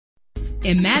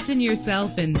Imagine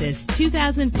yourself in this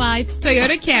 2005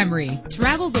 Toyota Camry.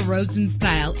 Travel the roads in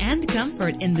style and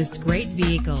comfort in this great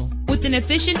vehicle. With an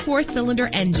efficient 4-cylinder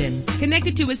engine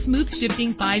connected to a smooth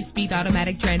shifting 5-speed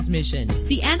automatic transmission,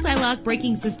 the anti-lock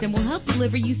braking system will help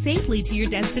deliver you safely to your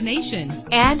destination.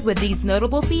 And with these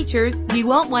notable features, you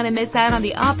won't want to miss out on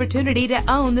the opportunity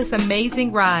to own this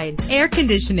amazing ride. Air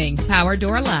conditioning, power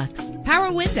door locks,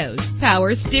 power windows,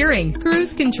 power steering,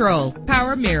 cruise control,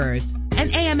 power mirrors,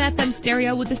 an AM/FM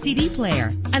stereo with a CD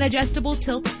player, an adjustable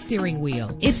tilt steering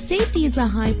wheel. If safety is a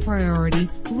high priority,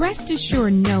 rest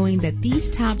assured knowing that these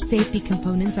top safety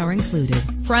components are included.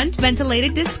 Front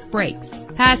ventilated disc brakes,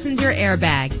 passenger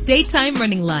airbag, daytime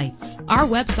running lights. Our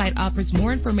website offers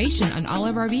more information on all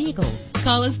of our vehicles.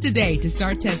 Call us today to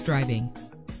start test driving.